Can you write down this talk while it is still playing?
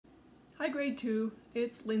Hi grade 2,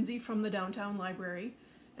 it's Lindsay from the Downtown Library,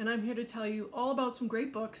 and I'm here to tell you all about some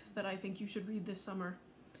great books that I think you should read this summer.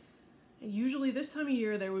 And usually this time of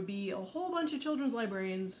year there would be a whole bunch of children's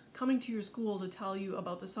librarians coming to your school to tell you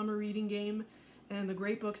about the summer reading game and the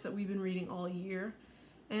great books that we've been reading all year.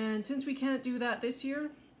 And since we can't do that this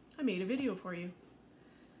year, I made a video for you.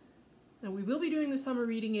 Now we will be doing the summer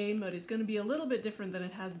reading game, but it's going to be a little bit different than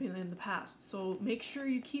it has been in the past. So make sure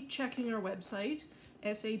you keep checking our website,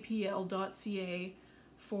 SAPL.ca,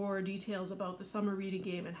 for details about the summer reading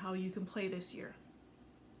game and how you can play this year.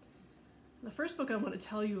 The first book I want to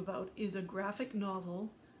tell you about is a graphic novel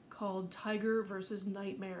called Tiger vs.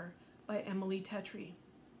 Nightmare by Emily Tetry.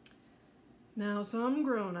 Now some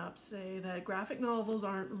grown-ups say that graphic novels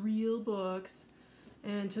aren't real books,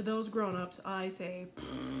 and to those grown-ups I say,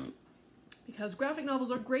 because graphic novels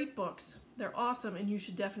are great books. They're awesome and you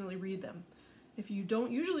should definitely read them. If you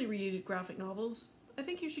don't usually read graphic novels, I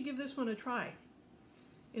think you should give this one a try.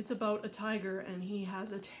 It's about a tiger and he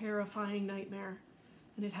has a terrifying nightmare,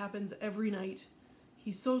 and it happens every night.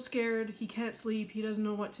 He's so scared, he can't sleep, he doesn't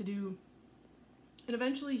know what to do. And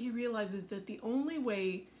eventually he realizes that the only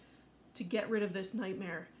way to get rid of this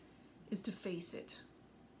nightmare is to face it.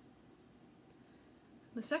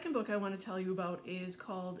 The second book I want to tell you about is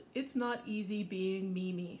called It's Not Easy Being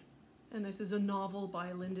Mimi, and this is a novel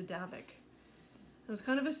by Linda Davik. It was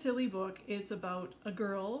kind of a silly book. It's about a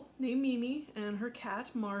girl named Mimi and her cat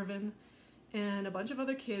Marvin and a bunch of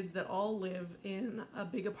other kids that all live in a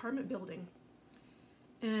big apartment building.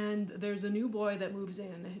 And there's a new boy that moves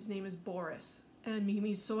in. His name is Boris. And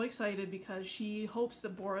Mimi's so excited because she hopes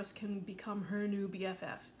that Boris can become her new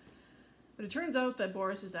BFF. But it turns out that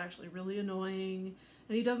Boris is actually really annoying,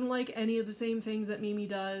 and he doesn't like any of the same things that Mimi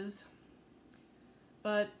does.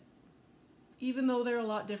 But even though they're a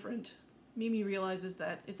lot different, Mimi realizes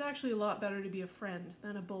that it's actually a lot better to be a friend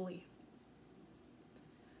than a bully.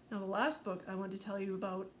 Now the last book I want to tell you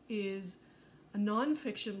about is a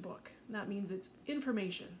non-fiction book. That means it's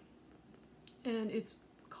information. And it's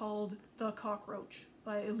called The Cockroach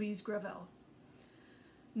by Elise Gravel.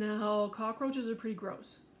 Now cockroaches are pretty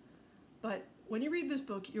gross, but when you read this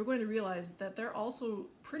book you're going to realize that they're also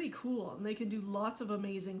pretty cool and they can do lots of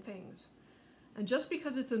amazing things. And just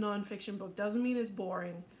because it's a non-fiction book doesn't mean it's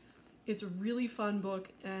boring. It's a really fun book,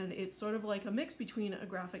 and it's sort of like a mix between a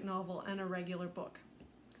graphic novel and a regular book.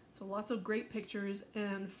 So lots of great pictures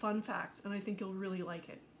and fun facts, and I think you'll really like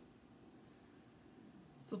it.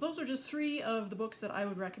 So those are just 3 of the books that I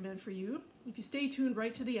would recommend for you. If you stay tuned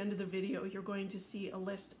right to the end of the video, you're going to see a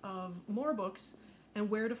list of more books and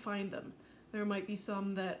where to find them. There might be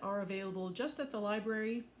some that are available just at the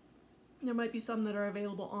library. There might be some that are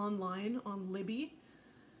available online on Libby.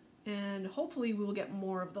 And hopefully we'll get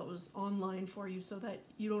more of those online for you so that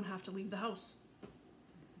you don't have to leave the house.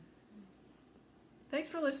 Thanks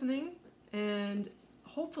for listening, and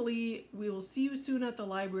hopefully we will see you soon at the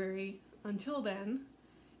library. Until then,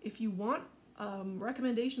 if you want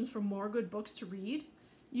recommendations for more good books to read,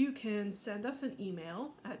 you can send us an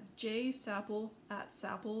email at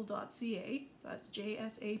jsapl@sapl.ca. That's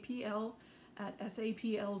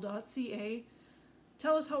JSAPL@sapl.ca.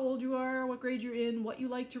 Tell us how old you are, what grade you're in, what you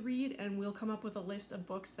like to read, and we'll come up with a list of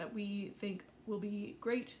books that we think will be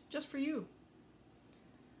great just for you.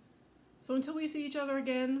 So until we see each other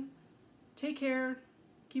again, take care,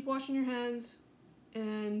 keep washing your hands,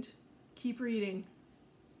 and keep reading.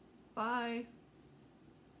 Bye.